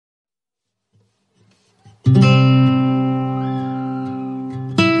Hi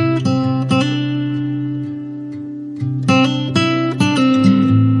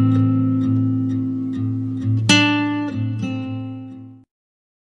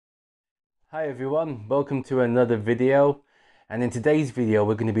everyone, welcome to another video, and in today's video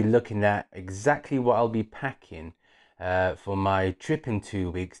we're going to be looking at exactly what I'll be packing for my trip in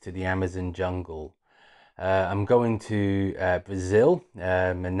 2 weeks to the Amazon jungle. I'm going to Brazil,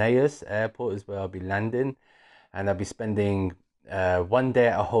 Manaus airport is where I'll be landing, and I'll be spending 1 day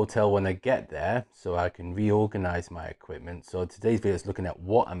at a hotel when I get there so I can reorganize my equipment. So today's video is looking at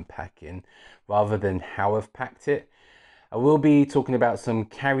what I'm packing rather than how I've packed it. I will be talking about some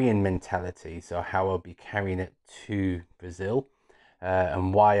carrying mentality, so how I'll be carrying it to Brazil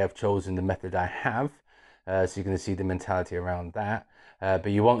and why I've chosen the method I have. So you're going to see the mentality around that.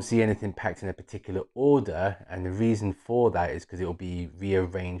 But you won't see anything packed in a particular order, and the reason for that is because it will be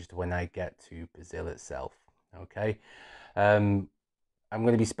rearranged when I get to Brazil itself. Okay. I'm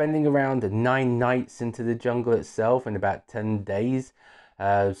going to be spending around 9 nights into the jungle itself in about 10 days.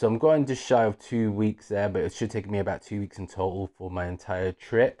 So I'm going just shy of 2 weeks there, but it should take me about 2 weeks in total for my entire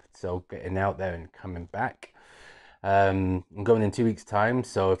trip. So getting out there and coming back. I'm going in 2 weeks time,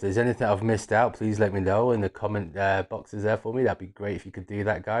 so if there's anything I've missed out, please let me know in the comment boxes there for me. That'd be great if you could do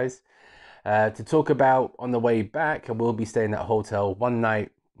that, guys. To talk about on the way back, I will be staying at a hotel 1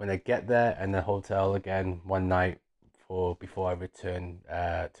 night when I get there, and the hotel again 1 night before I return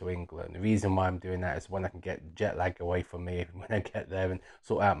to England. The reason why I'm doing that is when I can get jet lag away from me when I get there and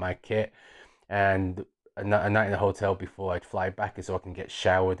sort out my kit, and a night in the hotel before I fly back is so I can get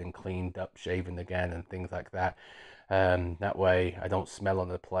showered and cleaned up, shaven again and things like that. That way I don't smell on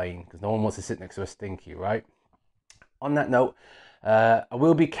the plane, because no one wants to sit next to a stinky, right? On that note, I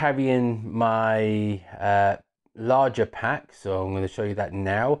will be carrying my larger pack, so I'm going to show you that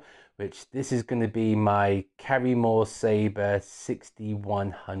now, which this is going to be my Carrymore Sabre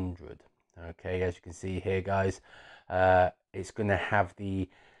 6100. Okay, as you can see here, guys, it's going to have the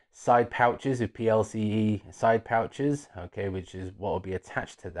side pouches with PLCE side pouches, okay, which is what will be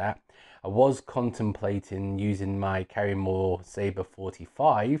attached to that. I was contemplating using my Carrymore Sabre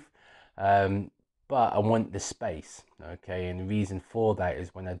 45, but I want the space, okay, and the reason for that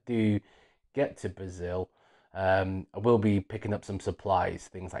is when I do get to Brazil, I will be picking up some supplies,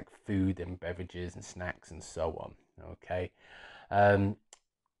 things like food and beverages and snacks and so on, okay.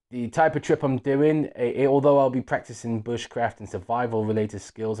 The type of trip I'm doing, although I'll be practicing bushcraft and survival related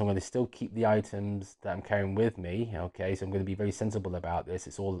skills, I'm going to still keep the items that I'm carrying with me, okay, so I'm going to be very sensible about this.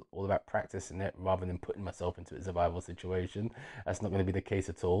 It's all about practicing it rather than putting myself into a survival situation. That's not going to be the case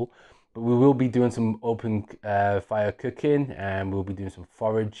at all, but we will be doing some open fire cooking, and we'll be doing some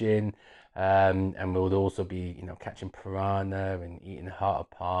foraging, and we'll also be, you know, catching piranha and eating heart of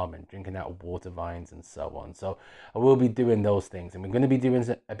palm and drinking out of water vines and so on. So I will be doing those things, and we're going to be doing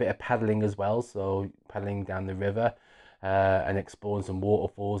a bit of paddling as well, so paddling down the river and exploring some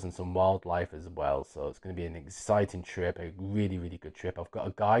waterfalls and some wildlife as well. So it's going to be an exciting trip, a really good trip. I've got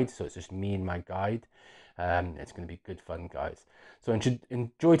a guide, so it's just me and my guide. It's going to be good fun, guys. So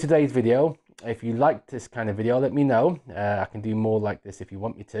enjoy today's video. If you like this kind of video, let me know. I can do more like this if you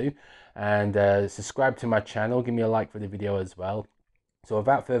want me to, and subscribe to my channel. Give me a like for the video as well. So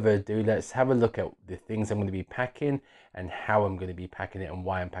without further ado, let's have a look at the things I'm going to be packing and how I'm going to be packing it and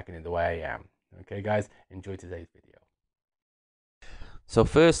why I'm packing it the way I am. Okay, guys, enjoy today's video. So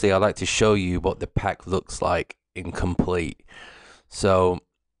firstly, I'd like to show you what the pack looks like incomplete. So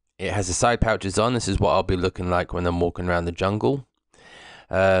it has the side pouches on. This is what I'll be looking like when I'm walking around the jungle.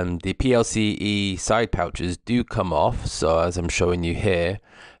 The PLCE side pouches do come off, so as I'm showing you here,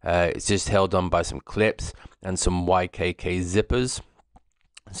 it's just held on by some clips and some YKK zippers.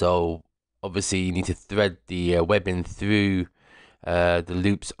 So obviously you need to thread the webbing through the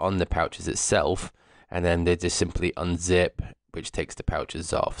loops on the pouches itself, and then they just simply unzip, which takes the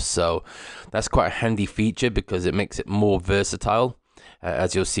pouches off. So that's quite a handy feature because it makes it more versatile.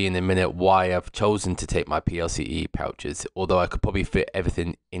 As you'll see in a minute why I've chosen to take my PLCE pouches, although I could probably fit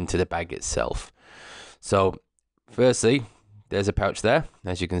everything into the bag itself. So firstly, there's a pouch there,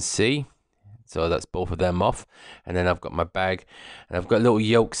 as you can see. So that's both of them off. And then I've got my bag, and I've got a little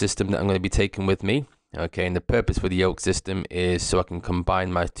yoke system that I'm going to be taking with me. Okay, and the purpose for the yoke system is so I can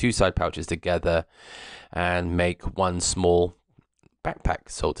combine my two side pouches together and make one small backpack,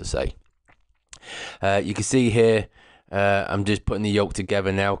 so to say. You can see here, I'm just putting the yoke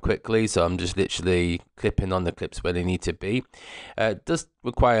together now quickly, so I'm just literally clipping on the clips where they need to be. It does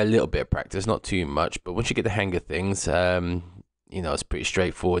require a little bit of practice, not too much, but once you get the hang of things, you know, it's pretty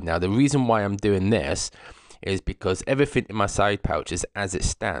straightforward. Now, the reason why I'm doing this is because everything in my side pouches as it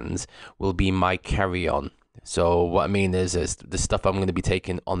stands will be my carry-on. So what I mean is the stuff I'm going to be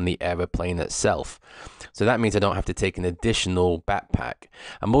taking on the aeroplane itself. So that means I don't have to take an additional backpack.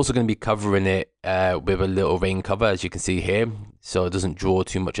 I'm also going to be covering it with a little rain cover, as you can see here, so it doesn't draw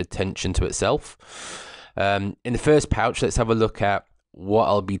too much attention to itself. In the first pouch, let's have a look at what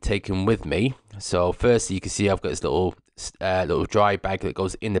I'll be taking with me. So firstly, you can see I've got this little dry bag that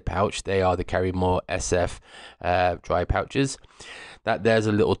goes in the pouch. They are the Carry More SF dry pouches. That there's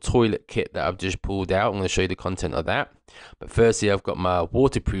a little toilet kit that I've just pulled out. I'm going to show you the content of that. But firstly, I've got my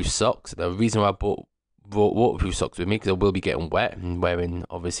waterproof socks. The reason why I brought waterproof socks with me, because I will be getting wet and wearing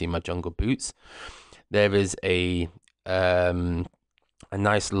obviously my jungle boots. There is a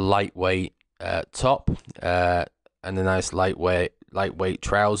nice lightweight top and a nice lightweight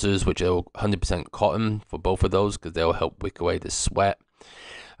trousers, which are 100% cotton for both of those, because they'll help wick away the sweat.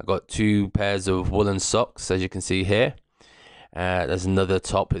 I've got 2 pairs of woolen socks, as you can see here. There's another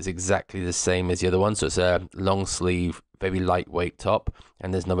top, it's exactly the same as the other one, so it's a long sleeve, very lightweight top,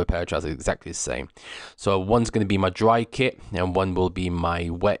 and there's another pair of trousers exactly the same. So one's going to be my dry kit and one will be my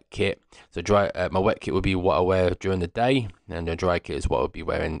wet kit. So my wet kit will be what I wear during the day, and the dry kit is what I'll be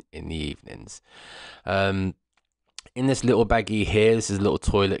wearing in the evenings. In this little baggie here, this is a little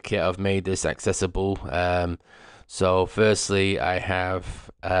toilet kit. I've made this accessible. So firstly, I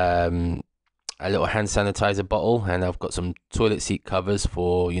have a little hand sanitizer bottle, and I've got some toilet seat covers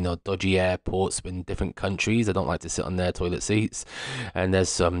for, you know, dodgy airports in different countries. I don't like to sit on their toilet seats. And there's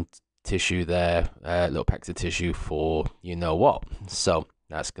some tissue there, little packs of tissue for you know what. So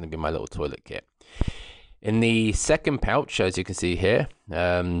that's going to be my little toilet kit. In the second pouch, as you can see here,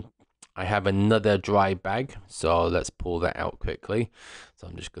 I have another dry bag. So let's pull that out quickly. So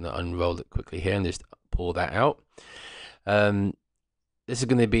I'm just going to unroll it quickly here and just pull that out. This is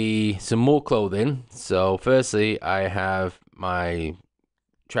going to be some more clothing. So firstly, I have my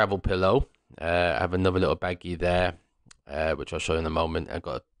travel pillow. I have another little baggie there, which I'll show you in a moment. I've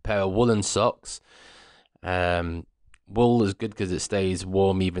got a pair of woolen socks. Wool is good because it stays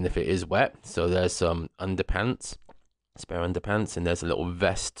warm even if it is wet. So there's some underpants, spare underpants, and there's a little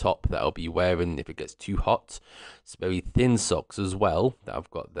vest top that I'll be wearing if it gets too hot. It's very thin socks as well that I've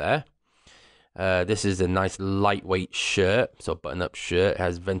got there. This is a nice lightweight shirt, so button-up shirt. It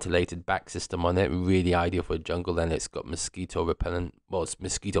has ventilated back system on it, really ideal for a jungle, and it's got mosquito repellent, well, it's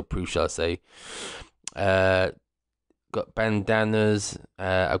mosquito proof, shall I say. Got bandanas.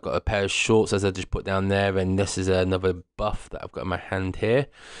 I've got a pair of shorts, as I just put down there, and this is another buff that I've got in my hand here.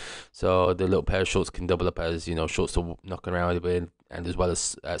 So the little pair of shorts can double up as, you know, shorts to knock around with, and as well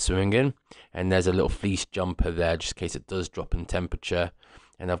as swimming in. And there's a little fleece jumper there, just in case it does drop in temperature.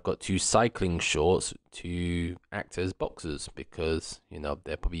 And I've got 2 cycling shorts to act as boxers, because, you know,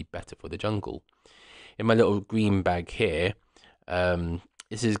 they're probably better for the jungle. In my little green bag here,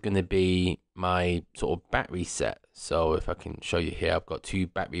 this is going to be my sort of battery set. So if I can show you here, I've got 2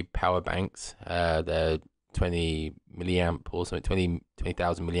 battery power banks. They're 20 milliamp or something,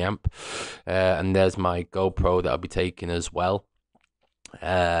 20,000 milliamp. And there's my GoPro that I'll be taking as well.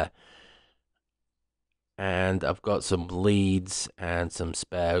 And I've got some leads and some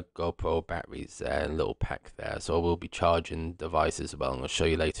spare GoPro batteries there, and a little pack there. So I will be charging devices as well. I'm going to show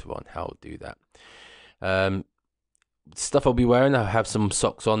you later on how I'll do that. Stuff I'll be wearing, I have some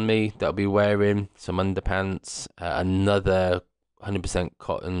socks on me that I'll be wearing, some underpants, another 100%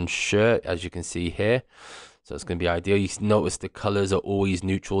 cotton shirt, as you can see here. So it's going to be ideal. You notice the colors are always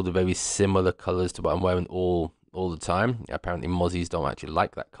neutral. They're very similar colors to what I'm wearing all the time. Apparently Mozzies don't actually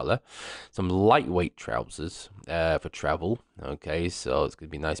like that color. Some lightweight trousers for travel. Okay, so it's going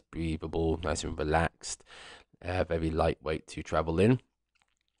to be nice, breathable, nice and relaxed, very lightweight to travel in.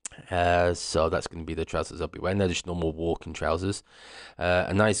 So that's going to be the trousers I'll be wearing. They're just normal walking trousers.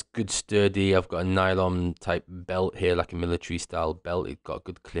 A nice, good, sturdy, I've got a nylon type belt here, like a military style belt. It's got a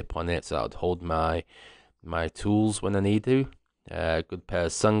good clip on it, so I'll hold my tools when I need to. Good pair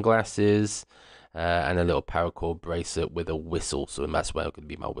of sunglasses. And a little paracord bracelet with a whistle, so that's where going to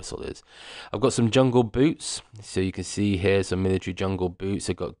be my whistle is. I've got some jungle boots, so you can see here some military jungle boots.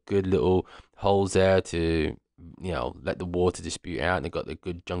 They've got good little holes there to, you know, let the water dispute out, and they've got the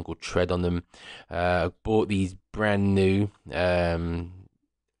good jungle tread on them. I bought these brand new,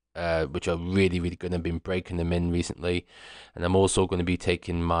 which are really, really good. I've been breaking them in recently. And I'm also going to be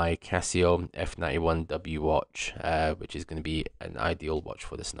taking my Casio F91W watch, which is going to be an ideal watch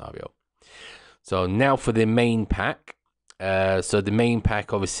for the scenario. So now for the main pack. So the main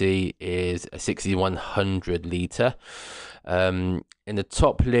pack obviously is a 6100 litre. In the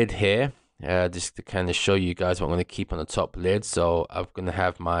top lid here, just to kind of show you guys what I'm going to keep on the top lid. So I'm going to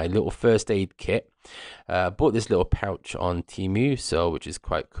have my little first aid kit. I bought this little pouch on Temu, so which is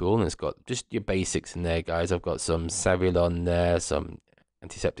quite cool, and it's got just your basics in there, guys. I've got some Savulon there, some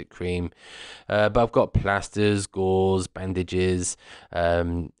antiseptic cream, but I've got plasters, gauze, bandages,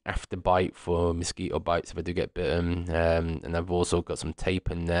 after bite for mosquito bites if I do get bitten, and I've also got some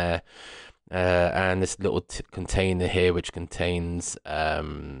tape in there, and this little container here which contains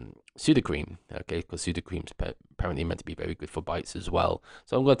Sudocreme, okay, because Sudocreme's apparently meant to be very good for bites as well.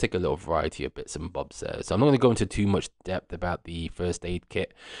 So I'm going to take a little variety of bits and bobs there. So I'm not going to go into too much depth about the first aid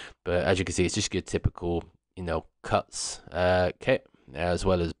kit, but as you can see, it's just your typical, you know, cuts kit, as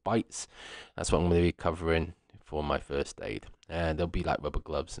well as bites. That's what I'm going to be covering for my first aid. And there'll be like rubber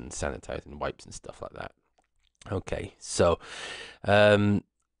gloves and sanitizing wipes and stuff like that. Okay, so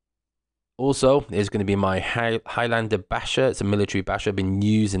also, there's going to be my Highlander basher. It's a military basher. I've been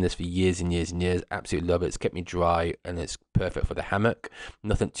using this for years and years and years. Absolutely love it. It's kept me dry, and it's perfect for the hammock.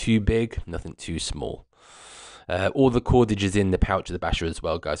 Nothing too big, nothing too small. All the cordage is in the pouch of the basher as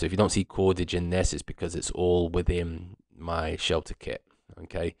well, guys. So if you don't see cordage in this, it's because it's all within my shelter kit.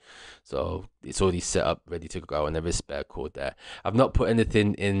 Okay, so it's already set up, ready to go, and there is spare cord there. I've not put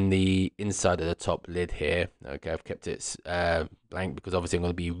anything in the inside of the top lid here. Okay, I've kept it blank because obviously I'm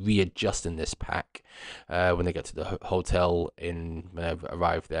going to be readjusting this pack when I get to the hotel when I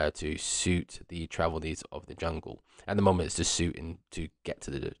arrive there to suit the travel needs of the jungle. At the moment, it's just suiting to get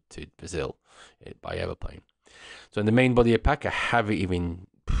to Brazil by aeroplane. So in the main body of pack, I haven't even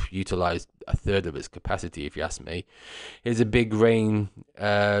utilized a third of its capacity, if you ask me. Here's a big rain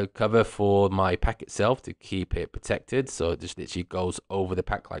cover for my pack itself to keep it protected, so it just literally goes over the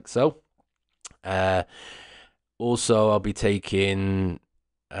pack like so. Also, I'll be taking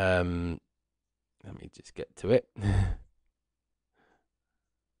let me just get to it.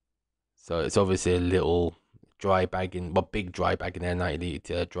 So it's obviously a little dry bag big dry bag in there,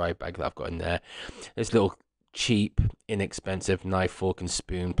 90-litre dry bag that I've got in there. This little cheap, inexpensive knife, fork and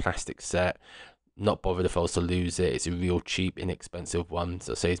spoon plastic set. Not bothered if I was to lose it. It's a real cheap, inexpensive one,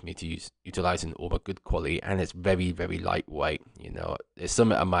 so it saves me to utilizing all my good quality, and it's very, very lightweight. You know, it's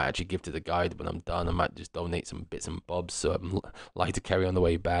something I might actually give to the guide when I'm done. I might just donate some bits and bobs so I'm light to carry on the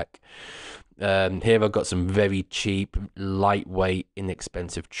way back. Here I've got some very cheap, lightweight,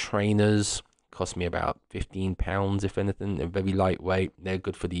 inexpensive trainers. Cost me about £15 if anything. They're very lightweight. They're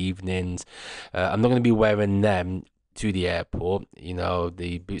good for the evenings. I'm not going to be wearing them to the airport. You know,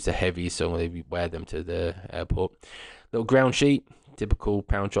 the boots are heavy, so I'm going to wear them to the airport. Little ground sheet, typical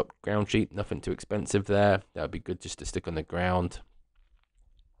pound shop ground sheet. Nothing too expensive there. That would be good just to stick on the ground.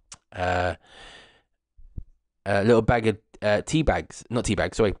 A little bag of coffee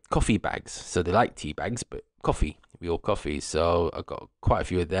bags. So they like tea bags, but coffee. Real coffee, so I got quite a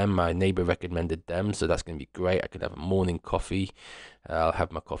few of them. My neighbor recommended them, so that's going to be great. I could have a morning coffee. I'll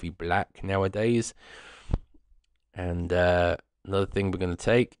have my coffee black nowadays. And another thing we're going to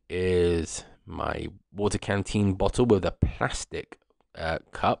take is my water canteen bottle with a plastic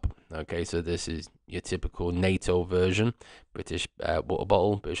cup. Okay, so this is your typical NATO version, British water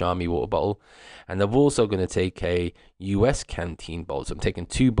bottle, British Army water bottle. And I'm also going to take a US canteen bottle. So I'm taking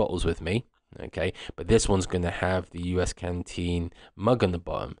 2 bottles with me. Okay, but this one's going to have the US canteen mug on the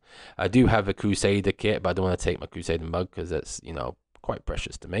bottom. I do have a Crusader kit, but I don't want to take my Crusader mug because that's, you know, quite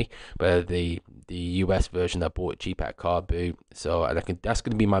precious to me. But the US version I bought cheap at car boot, so that's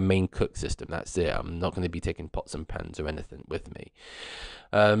going to be my main cook system. That's it. I'm not going to be taking pots and pans or anything with me.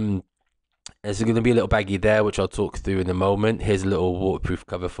 There's going to be a little baggie there, which I'll talk through in a moment. Here's a little waterproof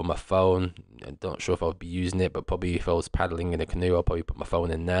cover for my phone. I'm not sure if I'll be using it, but probably if I was paddling in a canoe, I'll probably put my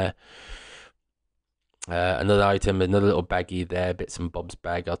phone in there. Another item, another little baggie there, bits and bobs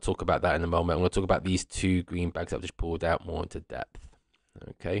bag. I'll talk about that in a moment. I'm going to talk about these 2 green bags I've just pulled out more into depth.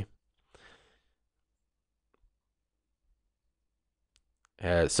 Okay.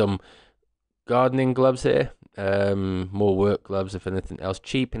 Some gardening gloves here. More work gloves, if anything else.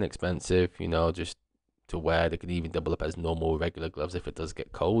 Cheap and expensive, you know, just to wear. They can even double up as normal, regular gloves if it does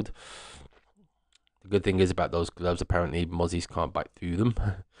get cold. The good thing is about those gloves, apparently mozzies can't bite through them.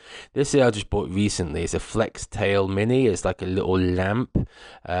 This here I just bought recently. It's a Flex Tail Mini. It's like a little lamp,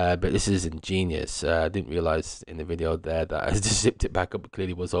 but this is ingenious. I didn't realize in the video there that I just zipped it back up. It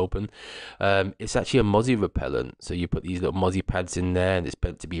clearly was open. It's actually a mozzie repellent. So you put these little mozzie pads in there, and it's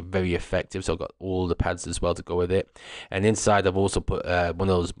meant to be very effective. So I've got all the pads as well to go with it. And inside I've also put one of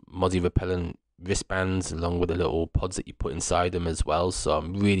those mozzie repellent wristbands along with the little pods that you put inside them as well. So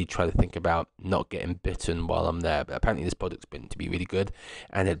I'm really trying to think about not getting bitten while I'm there, but apparently this product's been to be really good,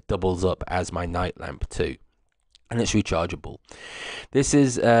 and it doubles up as my night lamp too, and it's rechargeable. This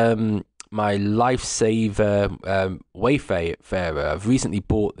is my Lifesaver Wayfarer. I've recently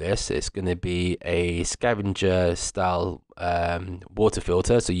bought this. It's going to be a scavenger style water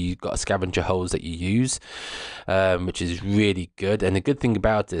filter. So you've got a scavenger hose that you use, which is really good. And the good thing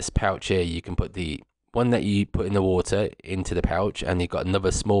about this pouch here, you can put the one that you put in the water into the pouch, and you've got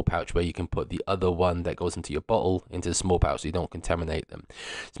another small pouch where you can put the other one that goes into your bottle into the small pouch so you don't contaminate them.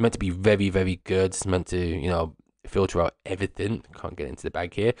 It's meant to be very, very good. It's meant to, you know, filter out everything. Can't get into the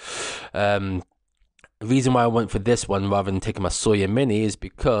bag here. The reason why I went for this one rather than taking my Sawyer Mini is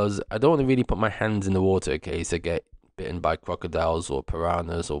because I don't want to really put my hands in the water in case I get bitten by crocodiles or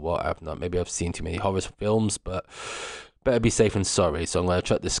piranhas or what I've not. Maybe I've seen too many horror films, but better be safe than sorry. So I'm going to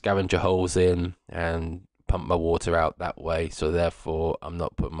chuck the scavenger holes in and pump my water out that way. So therefore, I'm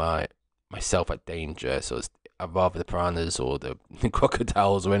not putting myself at danger. So I'd rather the piranhas or the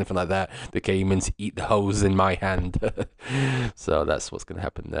crocodiles or anything like that, the caimans, eat the hose in my hand. So that's what's going to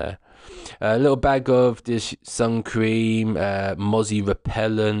happen there. A little bag of this sun cream, mozzie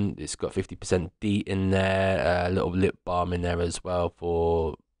repellent. It's got 50% DEET in there. A little lip balm in there as well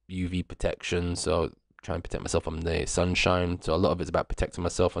for UV protection. So try and protect myself from the sunshine. So a lot of it's about protecting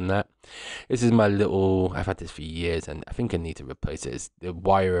myself on that. This is my little, I've had this for years and I think I need to replace it. The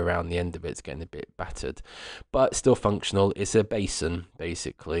wire around the end of it's getting a bit battered, but still functional. It's a basin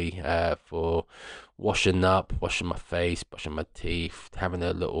basically for washing up, washing my face, brushing my teeth, having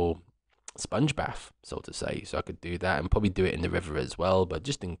a little sponge bath, so to say. So I could do that and probably do it in the river as well, but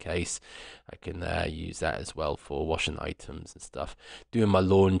just in case, I can use that as well for washing items and stuff, doing my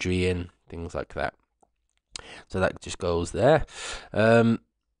laundry in, things like that. So that just goes there. Other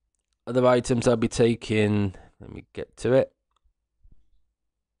items I'll be taking, let me get to it.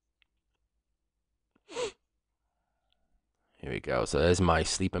 Here we go. So there's my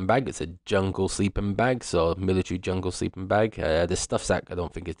sleeping bag. It's a jungle sleeping bag, so military jungle sleeping bag. The stuff sack, I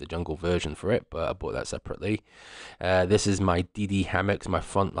don't think is the jungle version for it, but I bought that separately. This is my DD hammock, my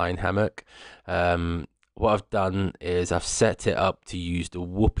frontline hammock. What I've done is I've set it up to use the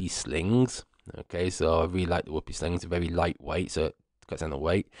whoopee slings. Okay, so I really like the whoopee slings. They're very lightweight, so it cuts down the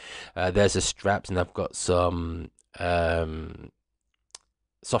weight. There's the straps, and I've got some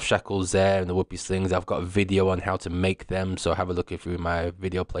soft shackles there and the whoopee slings. I've got a video on how to make them, so have a look through my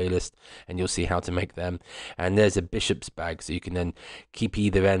video playlist and you'll see how to make them. And there's a bishop's bag, so you can then keep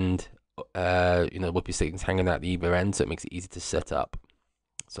either end, you know, whoopee slings hanging out the either end, so it makes it easy to set up.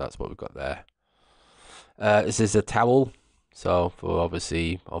 So that's what we've got there. This is a towel, so for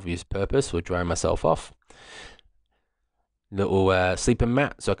obvious purpose, for drying myself off. Little sleeping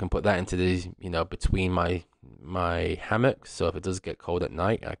mat, so I can put that into the, you know, between my hammock, so if it does get cold at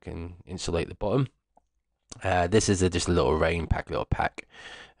night I can insulate the bottom. This is just a little rain pack,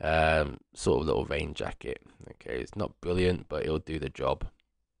 sort of little rain jacket. Okay, it's not brilliant, but it'll do the job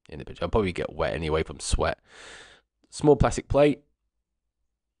in the picture. I'll probably get wet anyway from sweat. Small plastic plate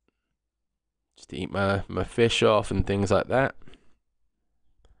just to eat my fish off and things like that.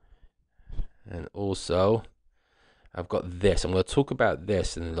 And also I've got this. I'm going to talk about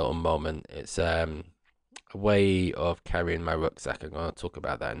this in a little moment. It's a way of carrying my rucksack. I'm going to talk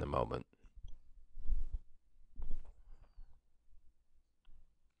about that in a moment.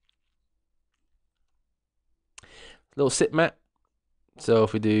 Little sit mat. So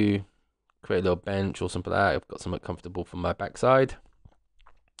if we do create a little bench or something like that, I've got something comfortable for my backside.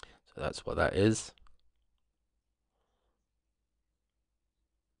 So that's what that is.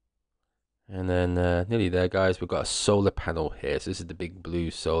 And then nearly there, guys, we've got a solar panel here. So this is the big blue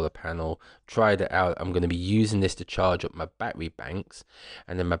solar panel. Tried it out. I'm going to be using this to charge up my battery banks,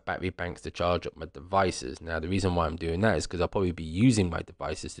 and then my battery banks to charge up my devices. Now, the reason why I'm doing that is because I'll probably be using my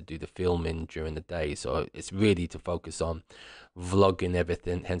devices to do the filming during the day. So it's really to focus on vlogging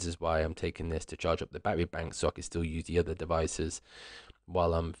everything. Hence is why I'm taking this to charge up the battery banks, so I can still use the other devices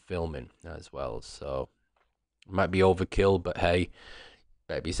while I'm filming as well. So it might be overkill, but hey,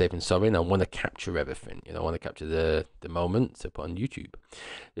 better be safe than sorry. And I want to capture everything, you know, I want to capture the moment to put on YouTube.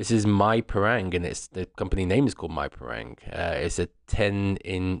 This is My Parang, and it's the company name is called My Parang. It's a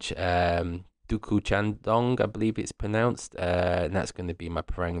 10-inch Duku Chandong, I believe it's pronounced, and that's going to be my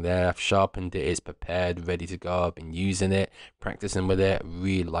parang there. I've sharpened it, it's prepared, ready to go. I've been using it, practicing with it. I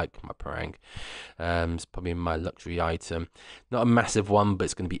really like my parang. It's probably my luxury item, not a massive one, but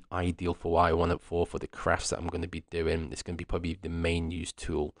it's going to be ideal for what I want it for the crafts that I'm going to be doing. It's going to be probably the main use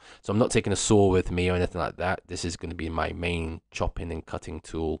tool. So I'm not taking a saw with me or anything like that. This is going to be my main chopping and cutting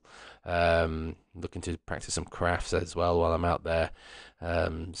tool. Looking to practice some crafts as well while I'm out there.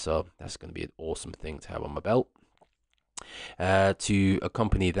 So that's going to be an awesome thing to have on my belt. To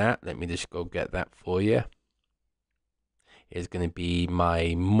accompany that, let me just go get that for you. is going to be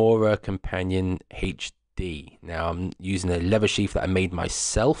my Mora Companion HD. Now I'm using a leather sheath that I made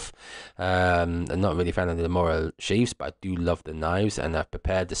myself. I'm not really a fan of the Mora sheaths, but I do love the knives, and I've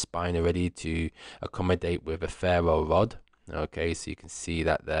prepared the spine already to accommodate with a ferro rod. Okay, so you can see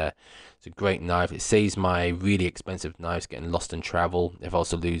that there. It's a great knife. It saves my really expensive knives getting lost in travel. If I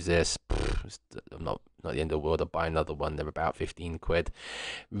also lose this, I'm not the end of the world. I'll buy another one. They're about 15 quid.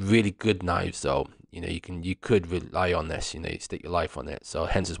 Really good knives though. You know, you could rely on this. You know, you stick your life on it. So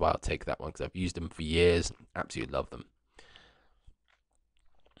hence is why I'll take that one, because I've used them for years. Absolutely love them.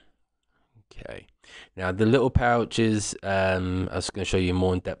 Okay, now the little pouches, I was going to show you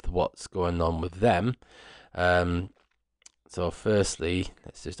more in depth what's going on with them. So firstly,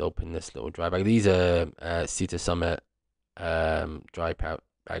 let's just open this little dry bag. These are Cedar Summit dry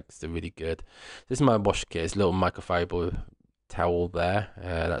bags. They're really good. This is my wash kit. It's a little microfiber towel there.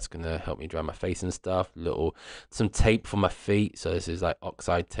 That's going to help me dry my face and stuff. Some tape for my feet. So this is like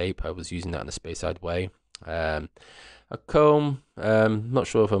oxide tape. I was using that in a Speyside way. A comb. Not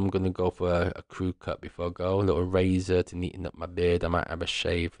sure if I'm going to go for a crew cut before I go. A little razor to neaten up my beard. I might have a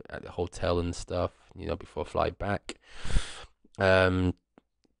shave at the hotel and stuff, you know, before I fly back.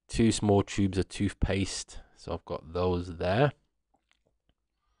 2 small tubes of toothpaste. So I've got those there.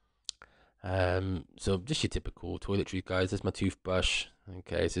 So just your typical toiletries, guys. There's my toothbrush.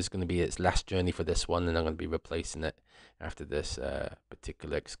 Okay, so it's going to be its last journey for this one, and I'm going to be replacing it after this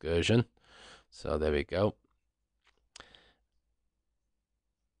particular excursion. So there we go.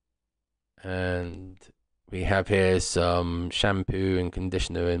 And we have here some shampoo and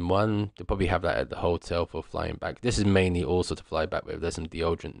conditioner in one. They'll probably have that at the hotel for flying back. This is mainly also to fly back with. There's some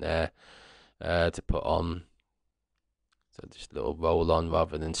deodorant there to put on. So just a little roll on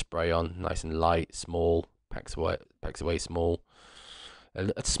rather than spray on. Nice and light, small, packs away small.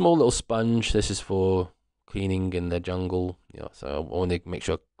 A small little sponge. This is for cleaning in the jungle. You know, so I want to make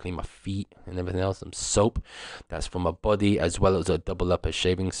sure I clean my feet and everything else. Some soap. That's for my body, as well as a double up as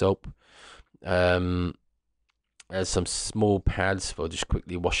shaving soap. There's some small pads for just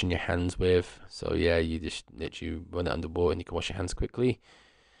quickly washing your hands with. So yeah, you just literally run it underwater and you can wash your hands quickly.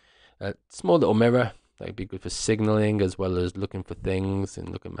 Small little mirror. That'd be good for signaling as well as looking for things and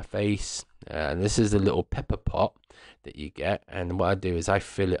looking at my face. And this is a little pepper pot that you get. And what I do is I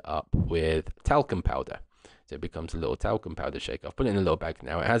fill it up with talcum powder. So it becomes a little talcum powder shaker. I've put it in a little bag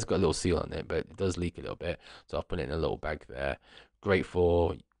now. It has got a little seal on it, but it does leak a little bit. So I've put it in a little bag there. Great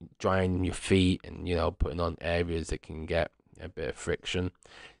for drying your feet and, you know, putting on areas that can get a bit of friction.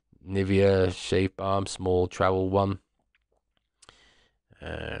 Nivea shave balm, small travel one.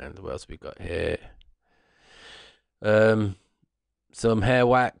 And what else we got here? Some hair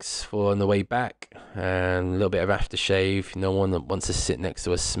wax for on the way back, and a little bit of aftershave. No one that wants to sit next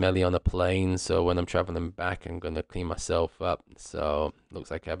to a smelly on a plane, so when I'm traveling back I'm going to clean myself up. So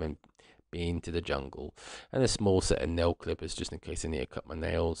looks like I haven't been to the jungle. And a small set of nail clippers just in case I need to cut my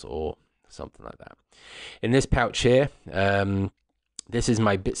nails or something like that. In this pouch here, this is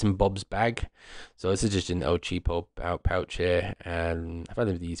my bits and bobs bag. So this is just an El Cheapo pouch here, and I've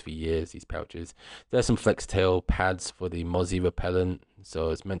had these for years, these pouches. There's some flex tail pads for the mozzie repellent, so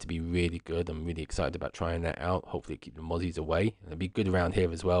it's meant to be really good. I'm really excited about trying that out. Hopefully keep the mozzies away. It'll be good around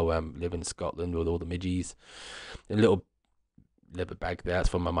here as well, where I'm living in Scotland with all the midgies. A little leather bag there, that's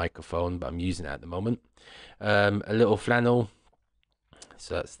for my microphone, but I'm using it at the moment. A little flannel.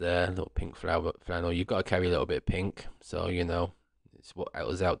 So that's there, a little pink flannel. You've got to carry a little bit of pink, so you know, it's what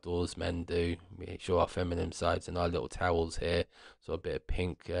us outdoors men do. We show our feminine sides, and our little towels here. So a bit of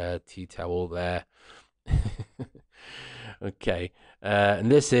pink tea towel there. Okay,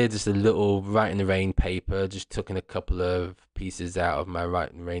 and this here just a little Write in the Rain paper. Just took in a couple of pieces out of my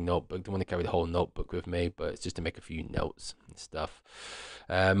Write in the Rain notebook. Don't want to carry the whole notebook with me, but it's just to make a few notes and stuff.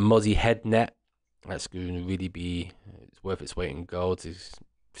 Mozzie head net. That's going to really be, it's worth its weight in gold,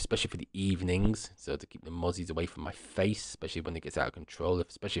 especially for the evenings, so to keep the mozzies away from my face, especially when it gets out of control,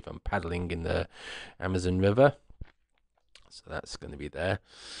 especially if I'm paddling in the Amazon River. So that's going to be there.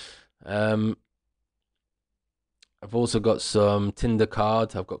 I've also got some Tinder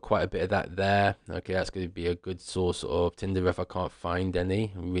cards. I've got quite a bit of that there. Okay, that's going to be a good source of Tinder if I can't find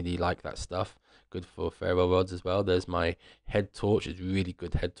any. I really like that stuff. Good for ferro rods as well. There's my head torch. It's really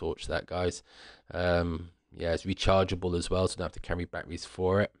good head torch, that, guys. Yeah, it's rechargeable as well, so I don't have to carry batteries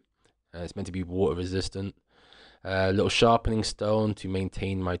for it. It's meant to be water resistant. A little sharpening stone to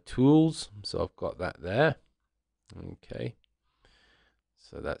maintain my tools, so I've got that there. Okay,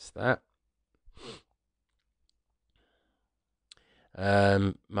 so that's that.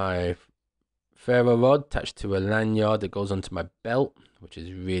 My ferro rod attached to a lanyard that goes onto my belt, which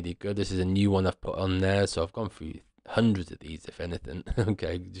is really good. This is a new one I've put on there, so I've gone through hundreds of these, if anything.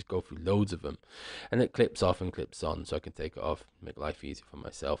 Okay, just go through loads of them, and it clips off and clips on, so I can take it off, make life easier for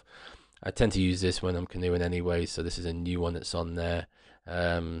myself. I tend to use this when I'm canoeing anyway, so this is a new one that's on there.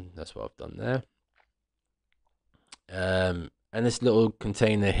 That's what I've done there. And this little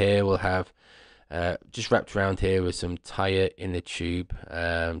container here will have just wrapped around here with some tire in the tube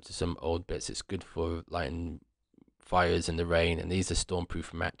to some old bits. It's good for lighting fires in the rain, and these are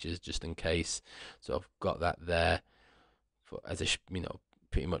stormproof matches just in case. So I've got that there for as a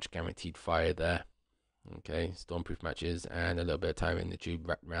pretty much guaranteed fire there. Okay, stormproof matches and a little bit of tire in the tube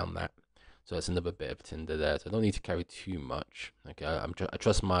wrapped around that. So that's another bit of tinder there. So I don't need to carry too much. Okay, I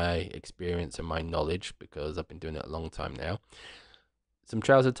trust my experience and my knowledge because I've been doing it a long time now. Some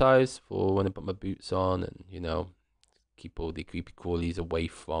trouser ties for when I put my boots on, and keep all the creepy crawlies away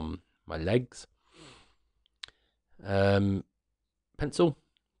from my legs. Pencil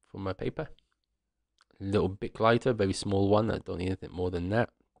for my paper. Little Bic lighter, very small one. I don't need anything more than that.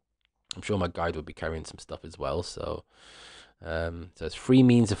 I'm sure my guide will be carrying some stuff as well. So it's 3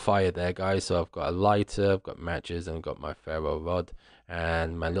 means of fire there, guys. So I've got a lighter, I've got matches, and I've got my ferro rod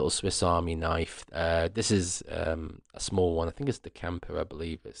and my little Swiss Army knife. This is a small one. I think it's the camper, I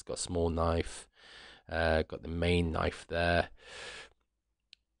believe. It's got a small knife. Got the main knife there.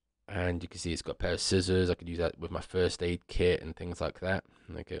 And you can see it's got a pair of scissors. I could use that with my first aid kit and things like that.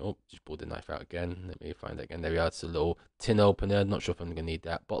 Okay, oh, just pulled the knife out again. Let me find it again. There we are. It's a little tin opener. Not sure if I'm going to need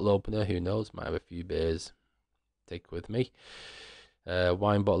that. Bottle opener, who knows? Might have a few beers. Take with me.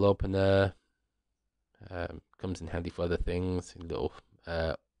 Wine bottle opener. Comes in handy for other things. A little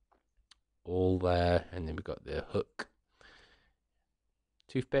all there. And then we've got the hook.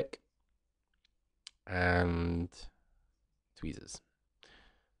 Toothpick. And tweezers.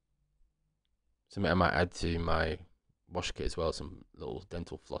 Something I might add to my wash kit as well, some little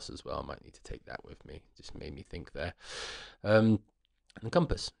dental floss as well. I might need to take that with me. Just made me think there. And the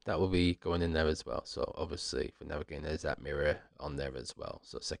compass, that will be going in there as well. So obviously for navigating, there's that mirror on there as well.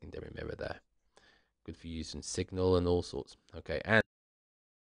 So secondary mirror there. Good for using signal and all sorts. Okay, and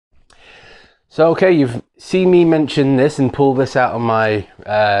so okay, you've seen me mention this and pull this out of my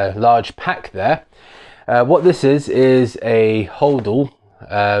large pack there. What this is a holdall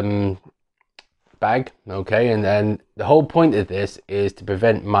bag, okay, and then the whole point of this is to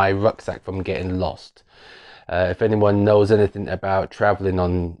prevent my rucksack from getting lost. If anyone knows anything about traveling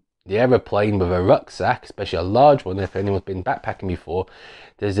on the aeroplane with a rucksack, especially a large one, if anyone's been backpacking before,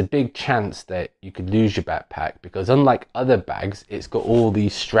 there's a big chance that you could lose your backpack, because unlike other bags, it's got all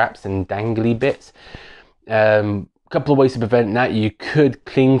these straps and dangly bits. Couple of ways to prevent that. You could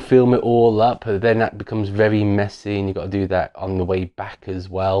cling film it all up, but then that becomes very messy, and you've got to do that on the way back as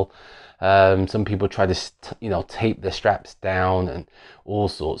well. Some people try to tape the straps down and all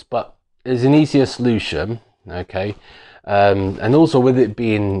sorts, but there's an easier solution. Okay, and also with it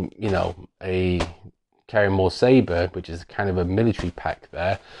being a Carrymore Sabre, which is kind of a military pack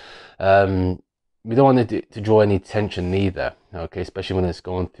there, we don't want to draw any tension either. Okay, especially when it's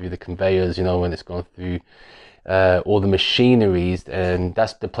going through the conveyors, when it's going through all the machineries, and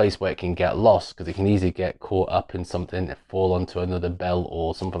that's the place where it can get lost, because it can easily get caught up in something and fall onto another belt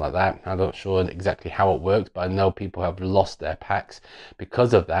or something like that. I'm not sure exactly how it works, but I know people have lost their packs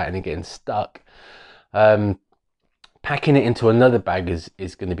because of that and they're getting stuck. Packing it into another bag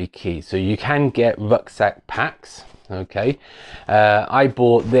is going to be key. So you can get rucksack packs. Okay, I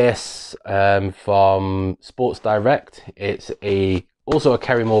bought this from Sports Direct. It's also a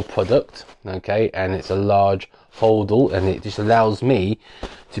Carrymore product, okay, and it's a large holdall, and it just allows me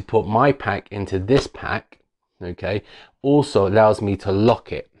to put my pack into this pack. Okay, also allows me to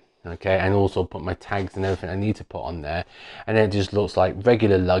lock it, okay, and also put my tags and everything I need to put on there, and it just looks like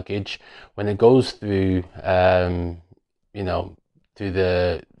regular luggage. When it goes through through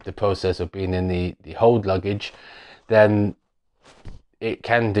the process of being in the hold luggage, then it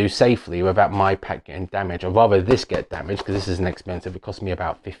can do safely without my pack getting damaged. I'd rather this get damaged, because this isn't expensive. It cost me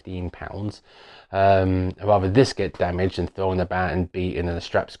about £15. I'd rather this get damaged and thrown about and beaten and the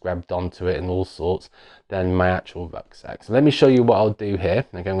straps grabbed onto it and all sorts than my actual rucksack. So let me show you what I'll do here.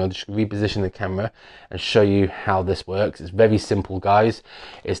 Okay, I'm going to just reposition the camera and show you how this works. It's very simple, guys.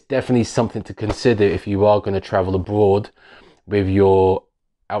 It's definitely something to consider if you are going to travel abroad with your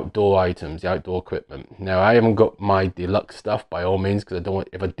outdoor items, the outdoor equipment. Now, I haven't got my deluxe stuff by all means, because I don't want,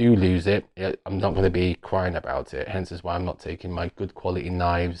 if I do lose it, I'm not going to be crying about it. Hence is why I'm not taking my good quality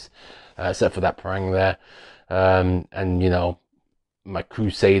knives, except for that parang there, and my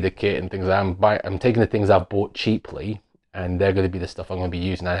Crusader kit and things like that. I'm taking the things I've bought cheaply and they're going to be the stuff I'm going to be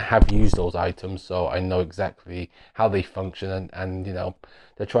using. I have used those items, so I know exactly how they function, and you know,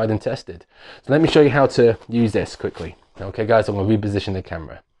 they're tried and tested. So let me show you how to use this quickly. Okay guys, I'm going to reposition the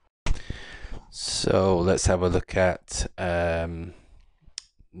camera. So let's have a look at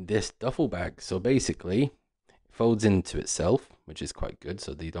this duffel bag. So basically it folds into itself, which is quite good,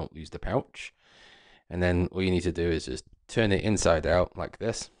 so that you don't lose the pouch. And then all you need to do is just turn it inside out like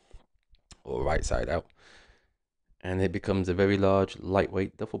this, or right side out, and it becomes a very large,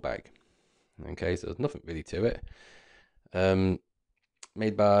 lightweight duffel bag. Okay, so there's nothing really to it.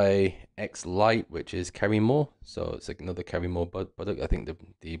 Made by X Light, which is Carry More, so it's like another Carry More product. I think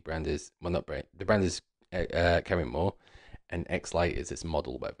the brand is, well, not brand, the brand is Carry More, and X Light is its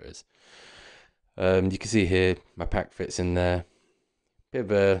model, whatever it is. You can see here my pack fits in there. Bit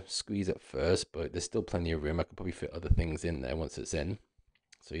of a squeeze at first, but there's still plenty of room. I could probably fit other things in there once it's in.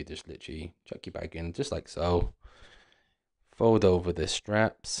 So you just literally chuck your bag in just like so. Fold over the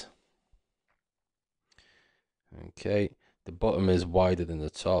straps. Okay, the bottom is wider than the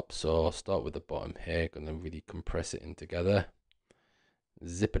top, so I'll start with the bottom here. Gonna really compress it in together.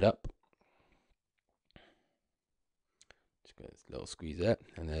 Zip it up. Just got this little squeeze there,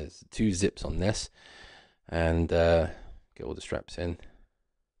 and there's 2 zips on this, and get all the straps in.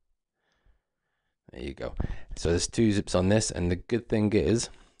 There you go. So there's 2 zips on this, and the good thing is,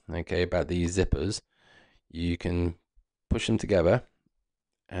 okay, about these zippers, you can push them together,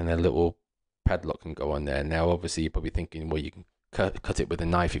 and a little padlock can go on there. Now obviously you're probably thinking, well, you can cut it with a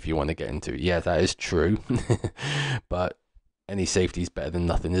knife if you want to get into it. Yeah, that is true. But any safety is better than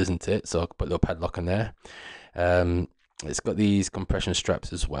nothing, isn't it? So I'll put a little padlock on there. It's got these compression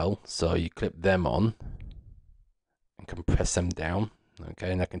straps as well, so you clip them on and compress them down.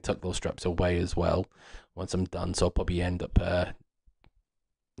 Okay, and I can tuck those straps away as well once I'm done, so I'll probably end up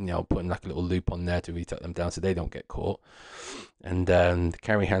you know, putting like a little loop on there to really tuck them down so they don't get caught. And the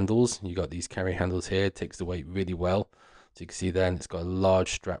carry handles, you got these carry handles here. It takes the weight really well, so you can see then it's got a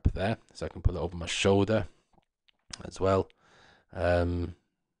large strap there, so I can put it over my shoulder as well.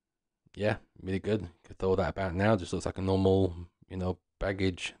 Yeah, really good. Could throw that about now. Just looks like a normal, you know,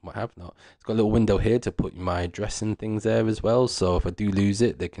 baggage, what have not. It's got a little window here to put my dressing things there as well, so if I do lose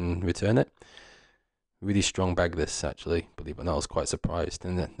it, they can return it. Really strong bag this, actually, believe it or not. I was quite surprised.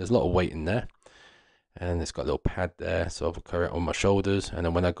 And there's a lot of weight in there, and it's got a little pad there, so I'll carry it on my shoulders, and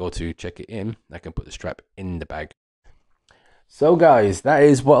then when I go to check it in, I can put the strap in the bag. So guys, that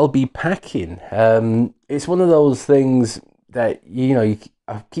is what I'll be packing. It's one of those things that, you know,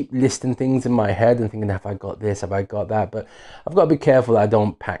 I keep listing things in my head and thinking, have I got this, have I got that? But I've got to be careful that I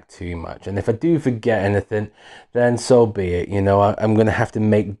don't pack too much. And if I do forget anything, then so be it. You know, I'm going to have to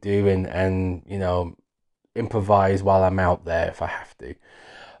make do and you know, improvise while I'm out there if I have to.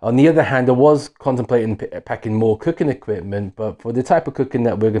 On the other hand, I was contemplating packing more cooking equipment, but for the type of cooking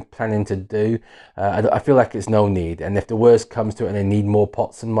that we're planning to do, I feel like it's no need. And if the worst comes to it and I need more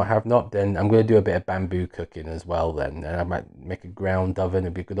pots and what have not, then I'm going to do a bit of bamboo cooking as well then. And I might make a ground oven.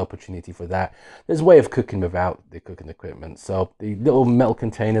 It'd be a good opportunity for that. There's a way of cooking without the cooking equipment. So the little metal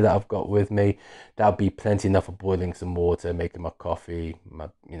container that I've got with me, that'll be plenty enough for boiling some water, making my coffee, my,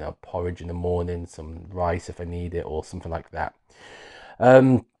 you know, porridge in the morning, some rice if I need it, or something like that.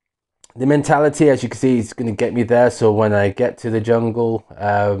 The mentality, as you can see, is going to get me there. So when I get to the jungle,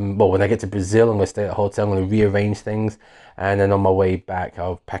 well, when I get to Brazil, I'm going to stay at a hotel. I'm going to rearrange things, and then on my way back,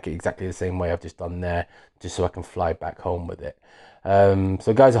 I'll pack it exactly the same way I've just done there, just so I can fly back home with it.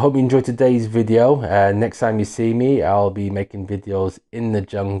 So guys, I hope you enjoyed today's video. Next time you see me, I'll be making videos in the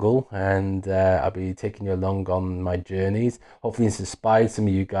jungle, and I'll be taking you along on my journeys. Hopefully it's inspired some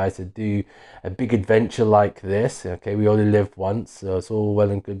of you guys to do a big adventure like this. Okay, we only live once, so it's all well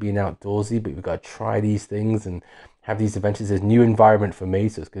and good being outdoorsy, but we've got to try these things and have these adventures. It's a new environment for me,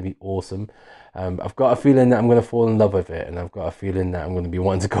 so it's going to be awesome. I've got a feeling that I'm going to fall in love with it, and I've got a feeling that I'm going to be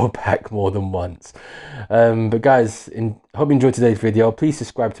wanting to go back more than once. But guys, hope you enjoyed today's video. Please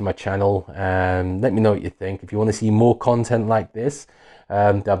subscribe to my channel and let me know what you think. If you want to see more content like this,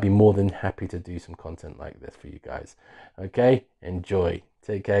 I'll be more than happy to do some content like this for you guys. Okay, enjoy.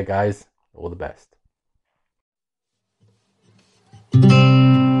 Take care, guys. All the best.